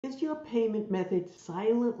Is your payment method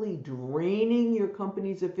silently draining your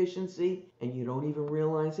company's efficiency and you don't even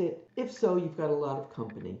realize it? If so, you've got a lot of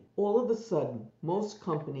company. All of a sudden, most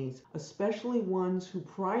companies, especially ones who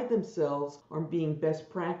pride themselves on being best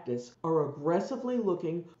practice, are aggressively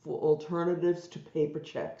looking for alternatives to paper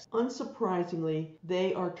checks. Unsurprisingly,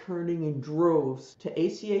 they are turning in droves to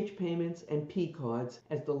ACH payments and P cards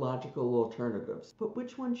as the logical alternatives. But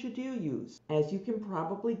which one should you use? As you can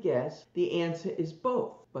probably guess, the answer is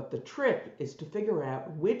both. But the trick is to figure out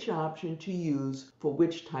which option to use for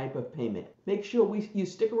which type of payment. Make sure you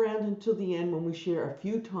stick around until the end when we share a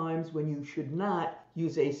few times when you should not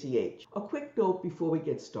use ACH. A quick note before we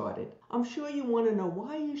get started. I'm sure you want to know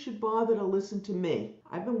why you should bother to listen to me.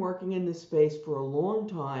 I've been working in this space for a long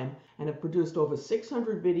time and have produced over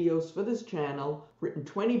 600 videos for this channel, written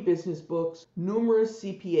 20 business books, numerous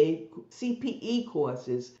CPE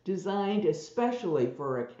courses designed especially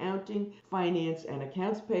for accounting, finance, and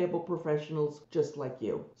accounts payable professionals just like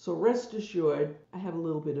you. So rest assured, I have a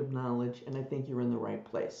little bit of knowledge and I think you're in the right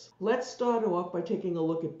place. Let's start off by taking a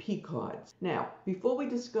look at P cards. Now, before we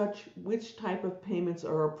discuss which type of payments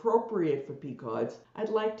are appropriate for P cards, I'd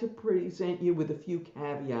like to present you with a few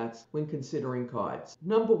caveats when considering cards.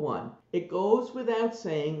 Number one, it goes without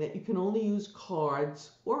saying that you can only use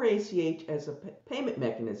cards or ACH as a payment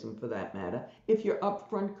mechanism for that matter if your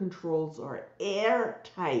upfront controls are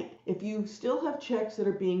airtight. If you still have checks that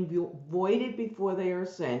are being voided before they are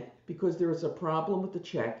sent because there is a problem with the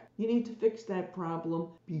check, you need to fix that problem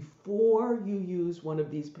before you use one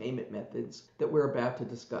of these payment methods that we're about to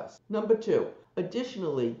discuss. Number two,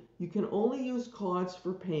 additionally, you can only use cards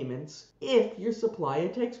for payments if your supplier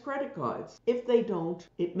takes credit cards. If they don't,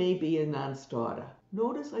 it may be a non-starter.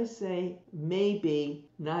 Notice I say maybe,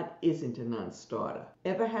 not isn't a non-starter.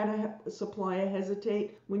 Ever had a supplier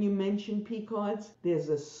hesitate when you mention P cards? There's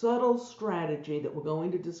a subtle strategy that we're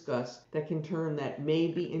going to discuss that can turn that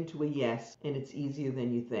maybe into a yes, and it's easier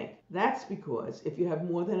than you think. That's because if you have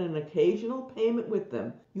more than an occasional payment with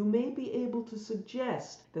them, you may be able to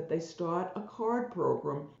suggest that they start a card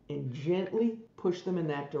program and gently push them in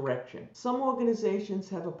that direction. Some organizations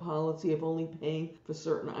have a policy of only paying for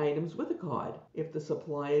certain items with a card. If the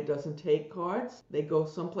supplier doesn't take cards, they go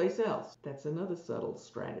someplace else. That's another subtle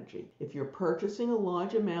strategy. If you're purchasing a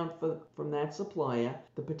large amount from that supplier,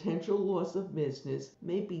 the potential loss of business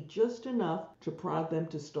may be just enough to prod them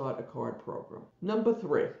to start a card program. Number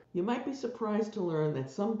three, you might be surprised to learn that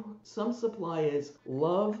some suppliers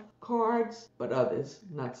love cards, but others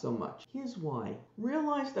not so much. Here's why.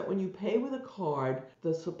 Realize that when you pay with a card,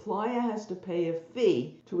 the supplier has to pay a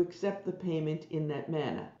fee to accept the payment in that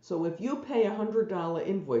manner. So if you pay a $100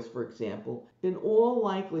 invoice, for example, in all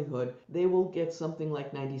likelihood, they will get something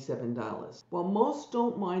like $97. While most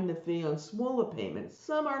don't mind the fee on smaller payments,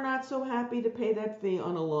 some are not so happy to pay that fee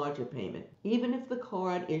on a larger payment. Even if the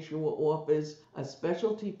card issuer offers a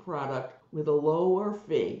specialty product with a lower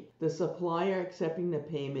fee, the supplier accepting the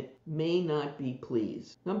payment may not be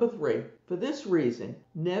pleased. Number three, for this reason,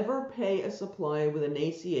 never pay a supplier with an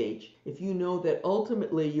ACH if you know that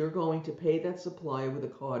ultimately you're going to pay that supplier with a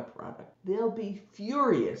card product. They'll be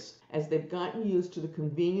furious as they've gotten used to the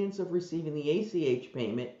convenience of receiving the ACH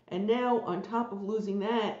payment, and now on top of losing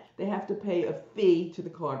that, they have to pay a fee to the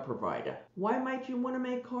card provider. Why might you want to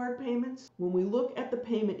make card payments? When we look at the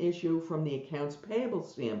payment issue from the accounts payable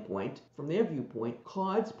standpoint, from their viewpoint,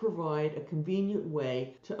 cards provide a convenient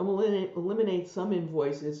way to eliminate some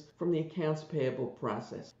invoices from the accounts payable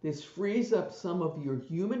process. This frees up some of your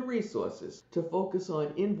human resources to focus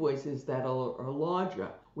on invoices that are larger,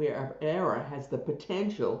 where an error has the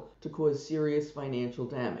potential to cause serious financial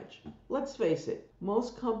damage. Let's face it,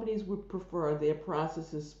 most companies would prefer their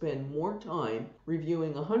processes spend more time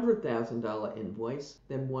reviewing a $100,000 invoice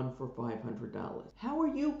than one for $500. How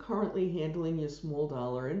are you currently handling your small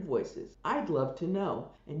dollar invoices? I'd love to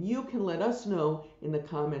know, and you can let us know in the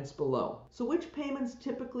comments below. So which payments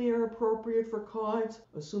typically are appropriate for cards,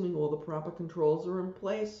 assuming all the proper controls are in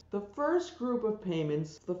place? The first group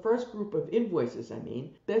of invoices,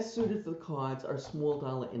 best suited for cards are small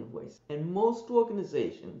dollar invoices. And most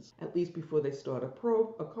organizations, at least before they start a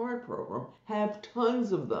card program, have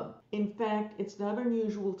tons of them. In fact, it's not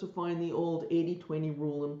unusual to find the old 80-20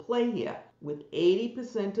 rule in play here, with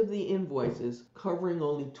 80% of the invoices covering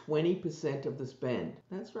only 20% of the spend.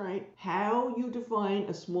 That's right. How you define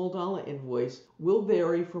a small dollar invoice will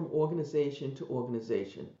vary from organization to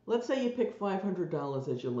organization. Let's say you pick $500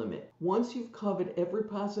 as your limit. Once you've covered every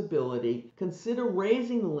possibility, consider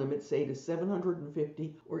raising the limit, say to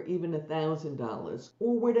 $750 or even $1,000,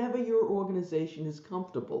 or whatever your organization is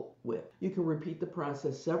comfortable with. You can repeat the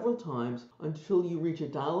process several times until you reach a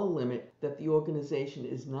dollar limit that the organization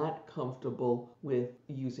is not comfortable with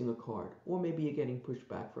using a card, or maybe you're getting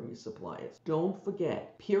pushback from your suppliers. Don't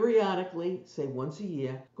forget, periodically, say once a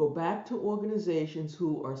year, go back to organizations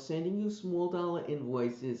who are sending you small dollar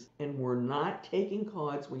invoices and were not taking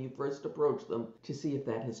cards when you first approached them to see if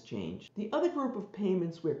that has changed. The other group of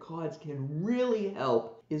payments where cards can really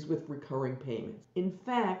help is with recurring payments. In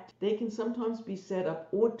fact, they can sometimes be set up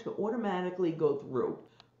or to automatically go through.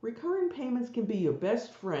 Recurring payments can be your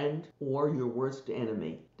best friend or your worst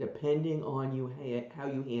enemy, depending on how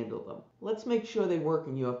you handle them. Let's make sure they work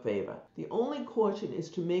in your favor. The only caution is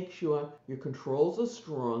to make sure your controls are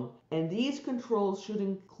strong, and these controls should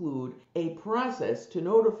include a process to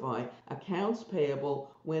notify accounts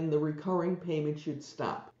payable when the recurring payment should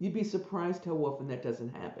stop. You'd be surprised how often that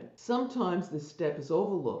doesn't happen. Sometimes this step is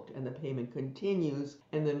overlooked and the payment continues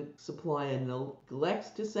and the supplier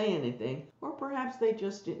neglects to say anything, or perhaps they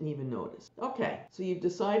just didn't even notice. Okay, so you've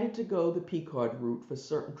decided to go the P-card route for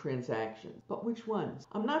certain transactions, but which ones?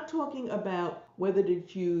 I'm not talking about whether to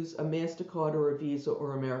choose a MasterCard or a Visa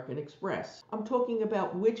or American Express. I'm talking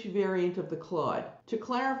about which variant of the card. To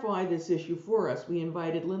clarify this issue for us, we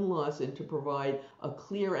invited Lynn Lawson to provide a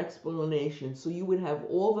clear explanation so you would have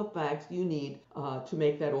all the facts you need to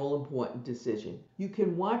make that all-important decision. You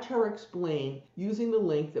can watch her explain using the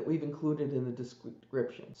link that we've included in the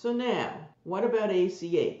description. So now, what about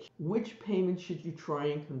ACH? Which payments should you try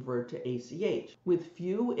and convert to ACH? With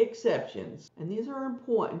few exceptions, and these are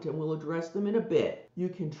important and we'll address them in a bit, you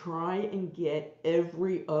can try and get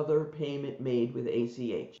every other payment made with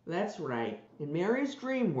ACH. That's right. In Mary's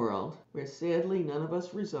dream world, where sadly none of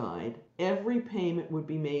us reside, every payment would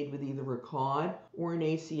be made with either a card or an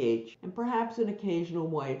ACH, and perhaps an occasional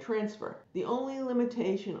wire transfer. The only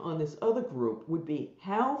limitation on this other group would be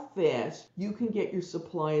how fast you can get your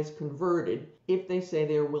suppliers converted if they say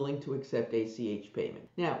they're willing to accept ACH payment.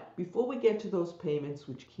 Now, before we get to those payments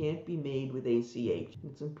which can't be made with ACH,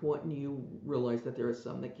 it's important you realize that there are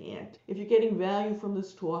some that can't. If you're getting value from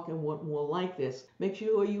this talk and want more like this, make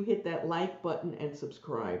sure you hit that like button and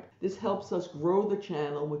subscribe. This helps us grow the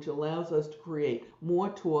channel, which allows us to create more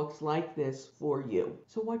talks like this for you.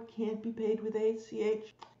 So what can't be paid with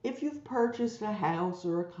ACH? If you've purchased a house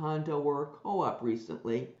or a condo or a co-op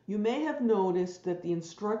recently, you may have noticed that the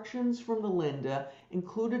instructions from the lender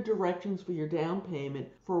included directions for your down payment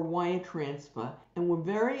for a wire transfer and were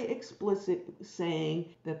very explicit saying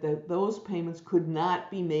that those payments could not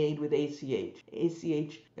be made with ACH.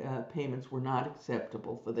 ACH payments were not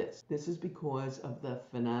acceptable for this. This is because of the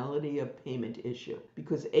finality of payment issue.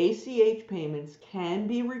 Because ACH payments can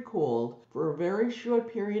be recalled for a very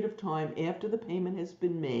short period of time after the payment has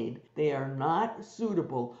been made, they are not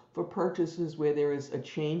suitable for purchases where there is a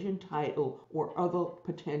change in title or other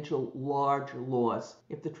potential large loss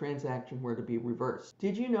if the transaction were to be reversed.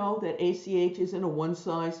 Did you know that ACH isn't a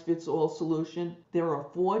one-size-fits-all solution? There are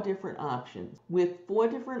 4 different options. With 4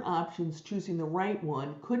 different options, choosing the right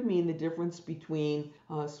one could mean the difference between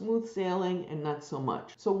smooth sailing and not so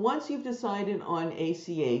much. So once you've decided on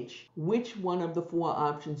ACH, which one of the 4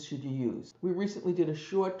 options should you use? We recently did a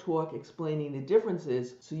short talk explaining the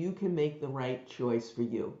differences so you can make the right choice for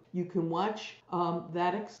you. You can watch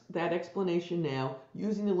that explanation now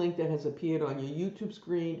using the link that has appeared on your YouTube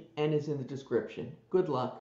screen and is in the description. Good luck.